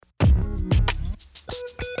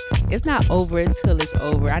it's not over until it's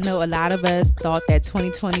over. I know a lot of us thought that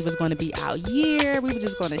 2020 was going to be our year. We were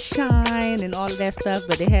just going to shine and all of that stuff,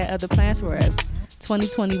 but they had other plans for us.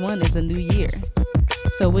 2021 is a new year.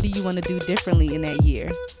 So what do you want to do differently in that year?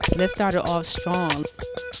 Let's start it off strong.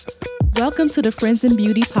 Welcome to the Friends in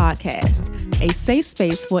Beauty podcast, a safe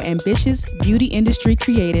space for ambitious beauty industry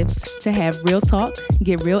creatives to have real talk,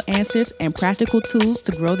 get real answers, and practical tools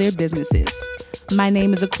to grow their businesses. My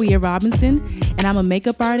name is Aquia Robinson, and I'm a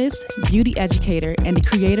makeup artist, beauty educator, and the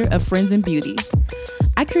creator of Friends in Beauty.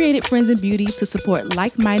 I created Friends in Beauty to support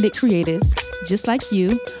like-minded creatives, just like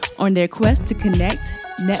you, on their quest to connect,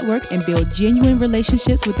 network, and build genuine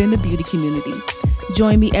relationships within the beauty community.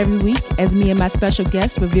 Join me every week as me and my special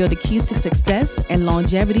guests reveal the keys to success and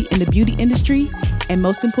longevity in the beauty industry, and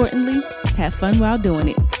most importantly, have fun while doing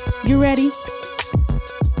it. You ready?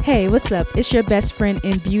 Hey, what's up? It's your best friend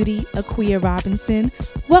in beauty, Aquia Robinson.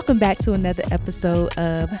 Welcome back to another episode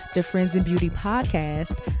of the Friends in Beauty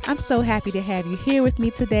podcast. I'm so happy to have you here with me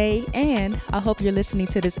today, and I hope you're listening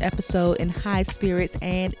to this episode in high spirits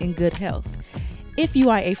and in good health. If you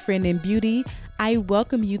are a friend in beauty, I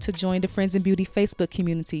welcome you to join the Friends in Beauty Facebook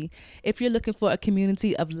community. If you're looking for a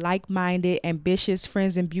community of like-minded, ambitious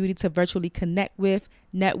friends in beauty to virtually connect with,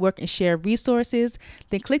 network, and share resources,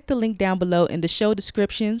 then click the link down below in the show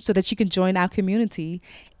description so that you can join our community,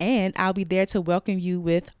 and I'll be there to welcome you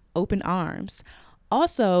with open arms.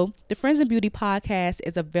 Also, the Friends in Beauty podcast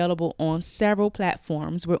is available on several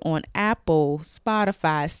platforms. We're on Apple,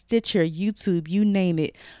 Spotify, Stitcher, YouTube, you name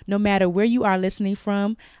it. No matter where you are listening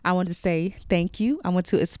from, I want to say thank you. I want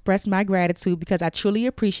to express my gratitude because I truly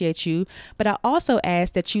appreciate you. But I also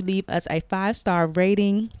ask that you leave us a 5-star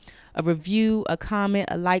rating, a review, a comment,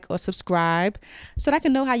 a like, or subscribe so that I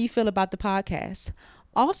can know how you feel about the podcast.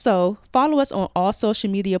 Also, follow us on all social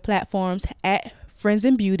media platforms at Friends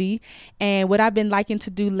in Beauty, and what I've been liking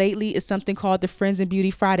to do lately is something called the Friends in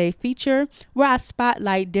Beauty Friday feature, where I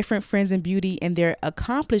spotlight different friends in beauty and their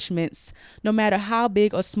accomplishments. No matter how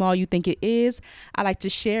big or small you think it is, I like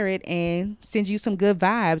to share it and send you some good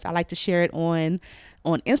vibes. I like to share it on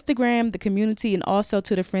Instagram, the community, and also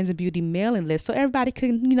to the Friends in Beauty mailing list so everybody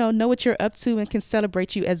can, know what you're up to and can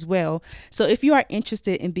celebrate you as well. So if you are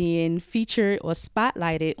interested in being featured or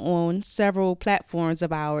spotlighted on several platforms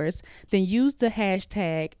of ours, then use the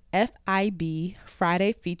hashtag FIB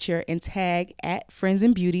Friday feature and tag at Friends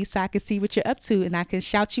in Beauty so I can see what you're up to and I can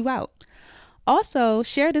shout you out. Also,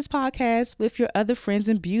 share this podcast with your other friends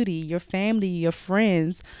in beauty, your family, your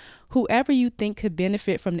friends, whoever you think could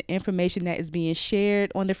benefit from the information that is being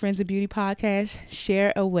shared on the Friends in Beauty podcast.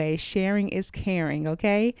 Share away. Sharing is caring,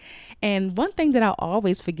 okay? And one thing that I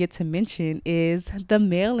always forget to mention is the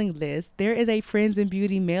mailing list. There is a Friends in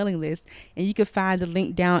Beauty mailing list, and you can find the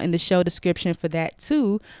link down in the show description for that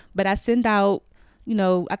too. But I send out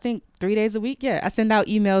I think 3 days a week. Yeah, I send out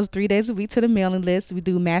emails 3 days a week to the mailing list. We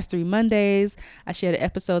do Mastery Mondays. I share the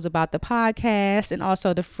episodes about the podcast and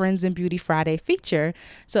also the Friends in Beauty Friday feature.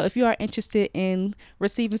 So if you are interested in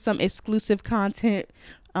receiving some exclusive content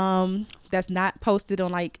that's not posted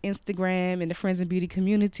on like Instagram and the Friends in Beauty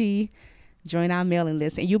community, join our mailing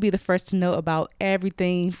list and you'll be the first to know about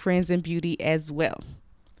everything Friends in Beauty as well.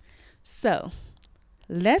 So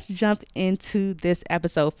let's jump into this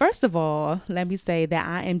episode. First of all, let me say that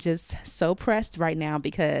I am just so pressed right now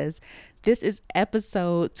because this is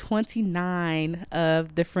episode 29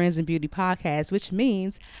 of the Friends in Beauty podcast, which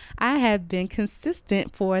means I have been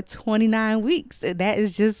consistent for 29 weeks. That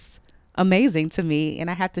is just amazing to me.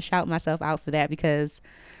 And I have to shout myself out for that because,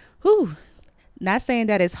 not saying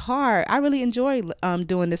that it's hard. I really enjoy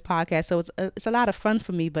doing this podcast. So it's a lot of fun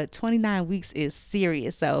for me, but 29 weeks is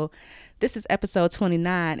serious. So this is episode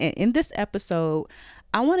 29. And in this episode,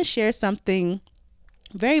 I want to share something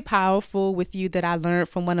very powerful with you that I learned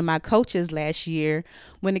from one of my coaches last year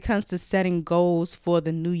when it comes to setting goals for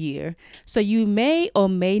the new year. So you may or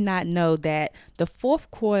may not know that the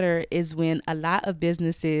fourth quarter is when a lot of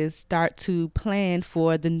businesses start to plan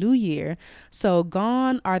for the new year. So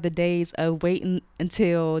gone are the days of waiting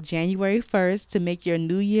until January 1st to make your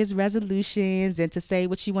New Year's resolutions and to say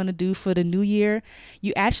what you want to do for the new year.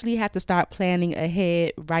 You actually have to start planning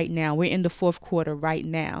ahead right now. We're in the fourth quarter right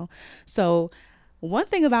now. So one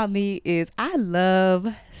thing about me is I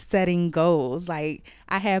love setting goals. Like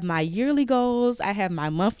I have my yearly goals, I have my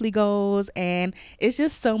monthly goals, and it's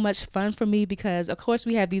just so much fun for me because of course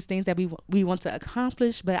we have these things that we want to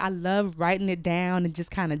accomplish, but I love writing it down and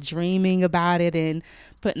just kind of dreaming about it and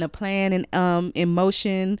putting a plan in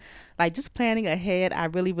motion, like just planning ahead. I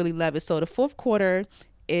really, really love it. So the fourth quarter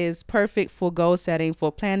is perfect for goal setting,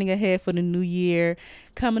 for planning ahead for the new year,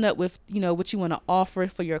 coming up with, what you want to offer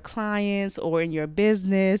for your clients or in your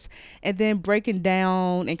business, and then breaking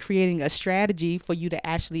down and creating a strategy for you to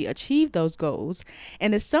actually achieve those goals.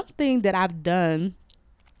 And it's something that I've done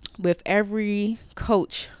with every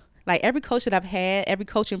coach. Like every coach that I've had, every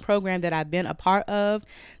coaching program that I've been a part of,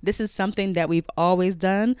 this is something that we've always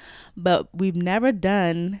done, but we've never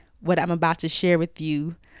done what I'm about to share with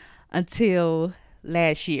you until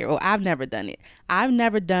last year, or I've never done it. I've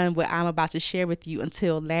never done what I'm about to share with you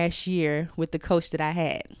until last year with the coach that I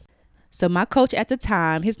had. So my coach at the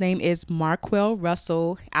time, his name is Marquell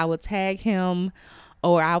Russell. I will tag him,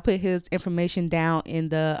 or I'll put his information down in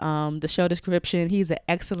the show description. He's an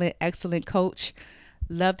excellent coach.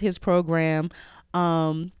 Loved his program.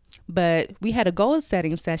 But we had a goal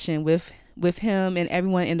setting session with him and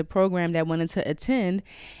everyone in the program that wanted to attend,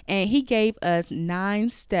 and he gave us 9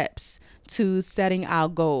 steps to setting our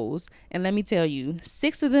goals. And let me tell you,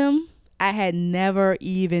 6 of them I had never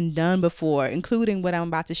even done before, including what I'm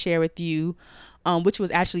about to share with you, which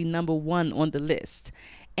was actually number 1 on the list.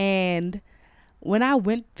 And when I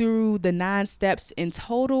went through the 9 steps in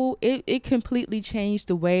total, it completely changed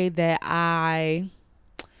the way that I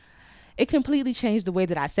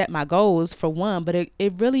set my goals, for one, but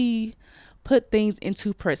it really put things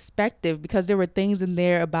into perspective, because there were things in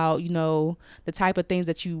there about, the type of things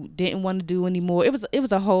that you didn't want to do anymore. It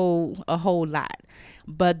was a whole lot.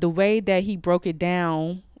 But the way that he broke it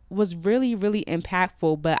down was really, really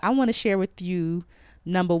impactful. But I want to share with you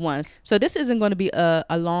number 1. So this isn't going to be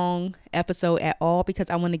a long episode at all, because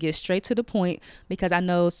I want to get straight to the point, because I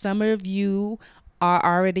know some of you are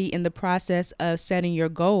already in the process of setting your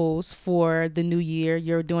goals for the new year.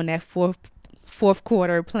 You're doing that fourth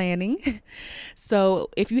quarter planning. So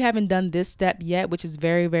if you haven't done this step yet, which is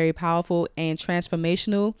very, very powerful and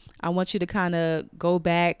transformational, I want you to kind of go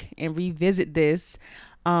back and revisit this.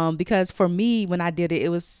 Because for me, when I did it, it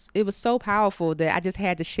was so powerful that I just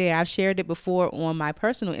had to share. I've shared it before on my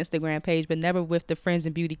personal Instagram page, but never with the Friends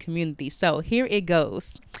and Beauty community. So here it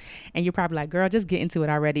goes. And you're probably like, girl, just get into it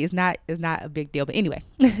already. It's not a big deal. But anyway,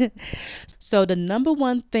 so the number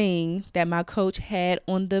 1 thing that my coach had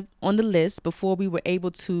on the list before we were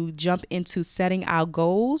able to jump into setting our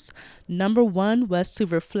goals, number 1 was to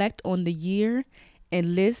reflect on the year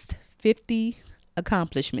and list 50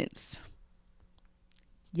 accomplishments.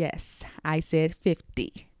 Yes, I said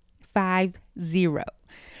 50. 50.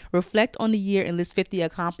 Reflect on the year and list 50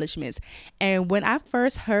 accomplishments. And when I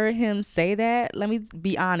first heard him say that, let me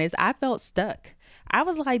be honest, I felt stuck. I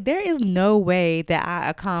was like, there is no way that I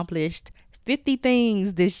accomplished 50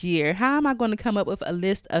 things this year. How am I going to come up with a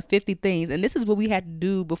list of 50 things? And this is what we had to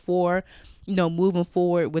do before, moving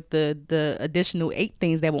forward with the additional 8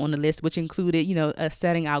 things that were on the list, which included, us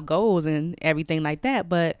setting our goals and everything like that.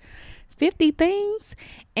 But 50 things,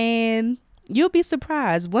 and you'll be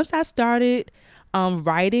surprised. Once I started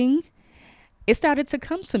writing, it started to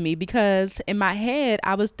come to me, because in my head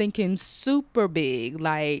I was thinking super big,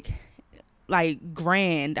 like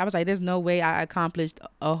grand. I was like, there's no way I accomplished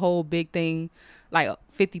a whole big thing, like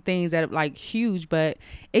 50 things that are like huge. But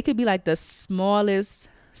it could be like the smallest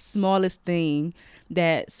thing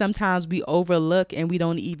that sometimes we overlook, and we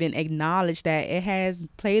don't even acknowledge that it has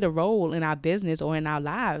played a role in our business or in our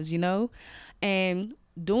lives, And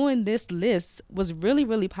doing this list was really,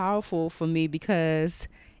 really powerful for me, because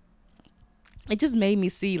it just made me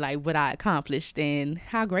see like what I accomplished and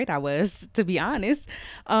how great I was, to be honest.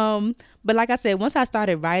 But like I said, once I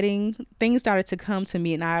started writing, things started to come to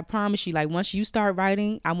me. And I promise you, like, once you start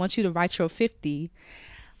writing, I want you to write your 50.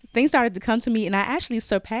 Things started to come to me, and I actually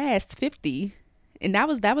surpassed 50. And that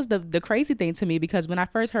was the crazy thing to me, because when I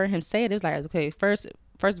first heard him say it, it was like, okay, first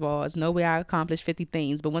of all, there's no way I accomplished 50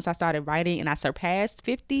 things. But once I started writing and I surpassed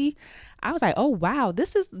 50, I was like, oh wow,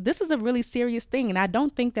 this is a really serious thing. And I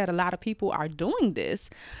don't think that a lot of people are doing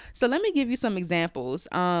this. So let me give you some examples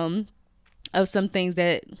of some things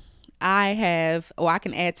that I have, or I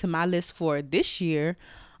can add to my list for this year.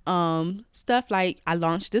 Stuff like, I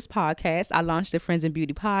launched this podcast. I launched the Friends and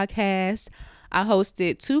Beauty podcast. I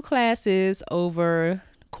hosted 2 classes over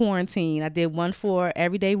quarantine. I did one for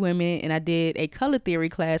everyday women, and I did a color theory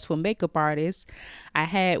class for makeup artists. I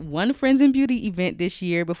had one Friends and Beauty event this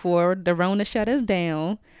year before the Rona shut us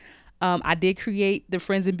down. I did create the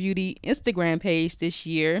Friends and Beauty Instagram page this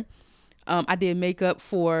year. I did makeup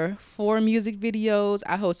for 4 music videos.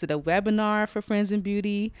 I hosted a webinar for Friends and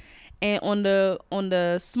Beauty. And on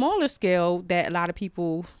the smaller scale that a lot of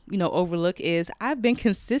people, overlook, is I've been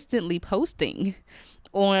consistently posting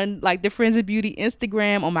on like the Friends of Beauty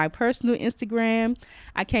Instagram, on my personal Instagram.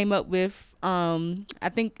 I came up with I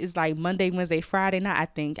think it's like Monday, Wednesday, Friday. Not I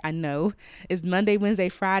think, I know. It's Monday, Wednesday,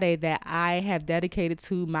 Friday that I have dedicated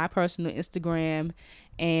to my personal Instagram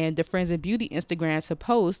and the Friends of Beauty Instagram to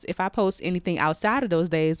post. If I post anything outside of those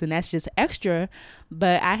days, then that's just extra.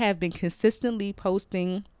 But I have been consistently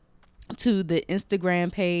posting to the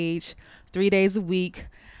Instagram page 3 days a week.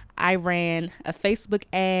 I ran a Facebook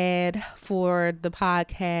ad for the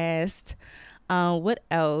podcast. What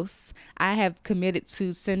else? I have committed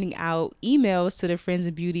to sending out emails to the Friends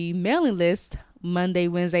of Beauty mailing list Monday,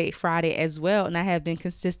 Wednesday, Friday as well. And I have been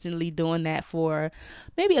consistently doing that for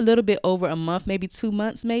maybe a little bit over a month, maybe 2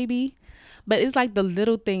 months, maybe. But it's like the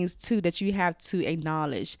little things too that you have to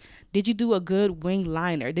acknowledge. Did you do a good wing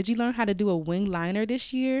liner? Did you learn how to do a wing liner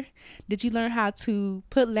this year? Did you learn how to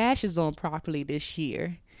put lashes on properly this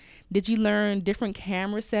year? Did you learn different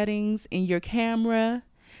camera settings in your camera?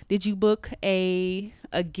 Did you book a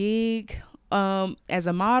gig as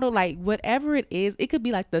a model? Like whatever it is, it could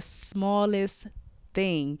be like the smallest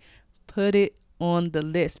thing. Put it on the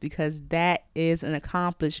list because that is an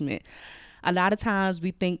accomplishment. A lot of times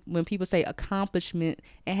we think when people say accomplishment,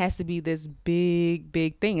 it has to be this big,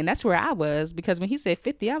 big thing. And that's where I was, because when he said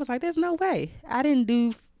 50, I was like, there's no way. I didn't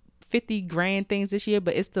do 50 grand things this year,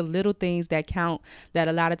 but it's the little things that count that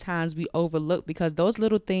a lot of times we overlook, because those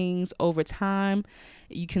little things over time,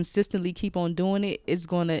 you consistently keep on doing it, it's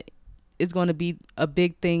going to be a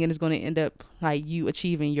big thing, and it's going to end up like you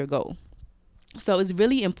achieving your goal. So it's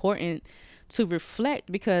really important to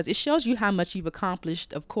reflect, because it shows you how much you've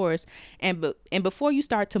accomplished, of course. And before you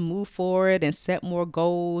start to move forward and set more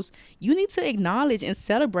goals, you need to acknowledge and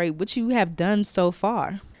celebrate what you have done so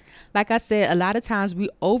far. Like I said, a lot of times we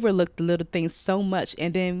overlook the little things so much,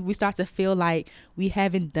 and then we start to feel like we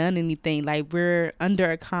haven't done anything, like we're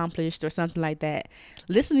under accomplished or something like that.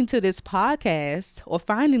 Listening to this podcast or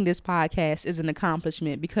finding this podcast is an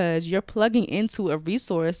accomplishment, because you're plugging into a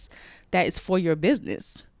resource that is for your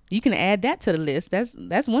business. You can add that to the list.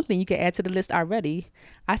 That's one thing you can add to the list already.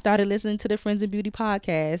 I started listening to the Friends of Beauty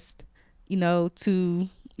podcast, to,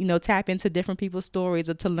 tap into different people's stories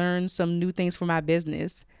or to learn some new things for my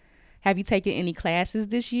business. Have you taken any classes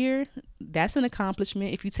this year? That's an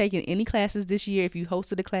accomplishment. If you've taken any classes this year, if you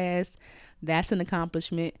hosted a class, that's an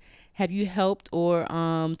accomplishment. Have you helped or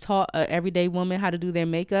taught an everyday woman how to do their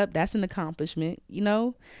makeup? That's an accomplishment.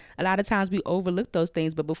 A lot of times we overlook those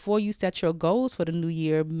things, but before you set your goals for the new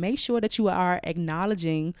year, make sure that you are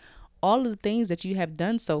acknowledging all of the things that you have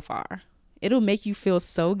done so far. It'll make you feel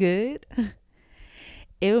so good.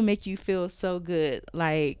 It will make you feel so good.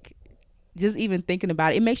 Like, just even thinking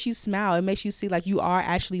about it, it makes you smile. It makes you see like you are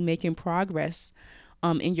actually making progress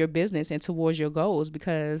in your business and towards your goals,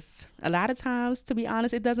 because a lot of times, to be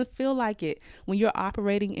honest, it doesn't feel like it. When you're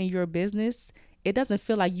operating in your business, it doesn't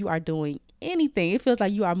feel like you are doing anything. It feels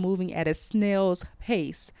like you are moving at a snail's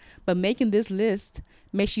pace. But making this list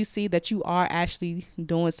makes you see that you are actually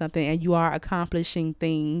doing something and you are accomplishing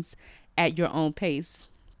things at your own pace.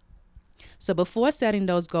 So before setting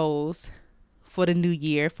those goals for the new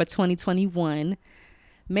year, for 2021,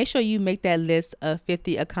 make sure you make that list of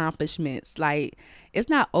 50 accomplishments. Like, it's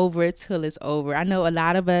not over till it's over. I know a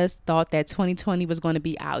lot of us thought that 2020 was going to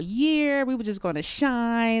be our year. We were just going to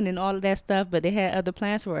shine and all of that stuff, but they had other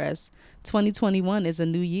plans for us. 2021 is a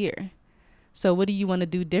new year. So what do you want to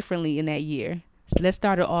do differently in that year? So let's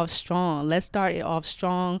start it off strong. Let's start it off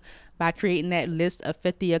strong by creating that list of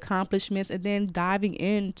 50 accomplishments and then diving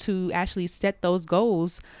in to actually set those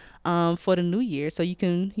goals for the new year, so you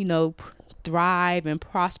can, thrive and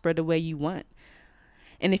prosper the way you want.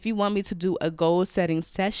 And if you want me to do a goal setting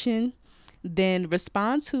session, then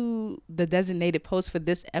respond to the designated post for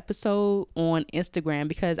this episode on Instagram,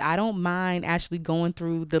 because I don't mind actually going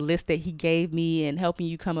through the list that he gave me and helping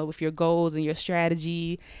you come up with your goals and your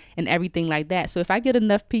strategy and everything like that. So if I get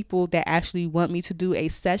enough people that actually want me to do a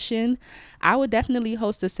session, I would definitely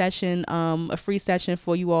host a session, a free session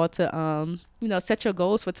for you all to, set your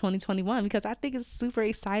goals for 2021, because I think it's super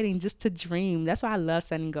exciting just to dream. That's why I love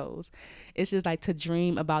setting goals. It's just like to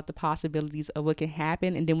dream about the possibilities of what can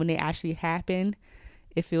happen. And then when they actually happen,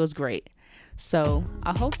 it feels great. So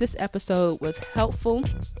I hope this episode was helpful.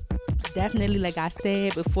 Definitely, like I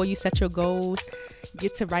said, before you set your goals,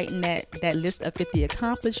 get to writing that list of 50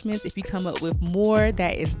 accomplishments. If you come up with more,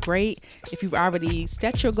 that is great. If you've already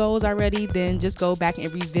set your goals already, then just go back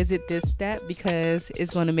and revisit this step, because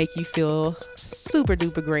it's going to make you feel super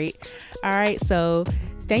duper great. All right, so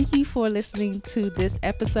thank you for listening to this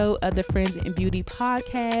episode of the Friends in Beauty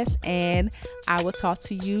podcast, and I will talk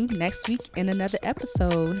to you next week in another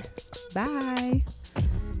episode. Bye.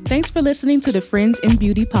 Thanks for listening to the Friends in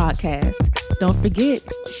Beauty podcast. Don't forget,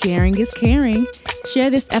 sharing is caring. Share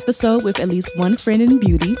this episode with at least one friend in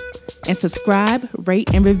beauty, and subscribe, rate,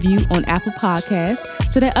 and review on Apple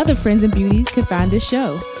Podcasts so that other friends in beauty can find this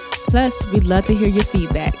show. Plus, we'd love to hear your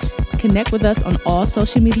feedback. Connect with us on all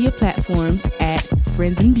social media platforms at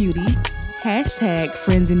Friends in Beauty,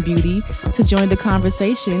 #Friends in Beauty to join the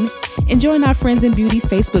conversation, and join our Friends in Beauty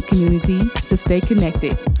Facebook community to stay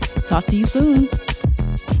connected. Talk to you soon.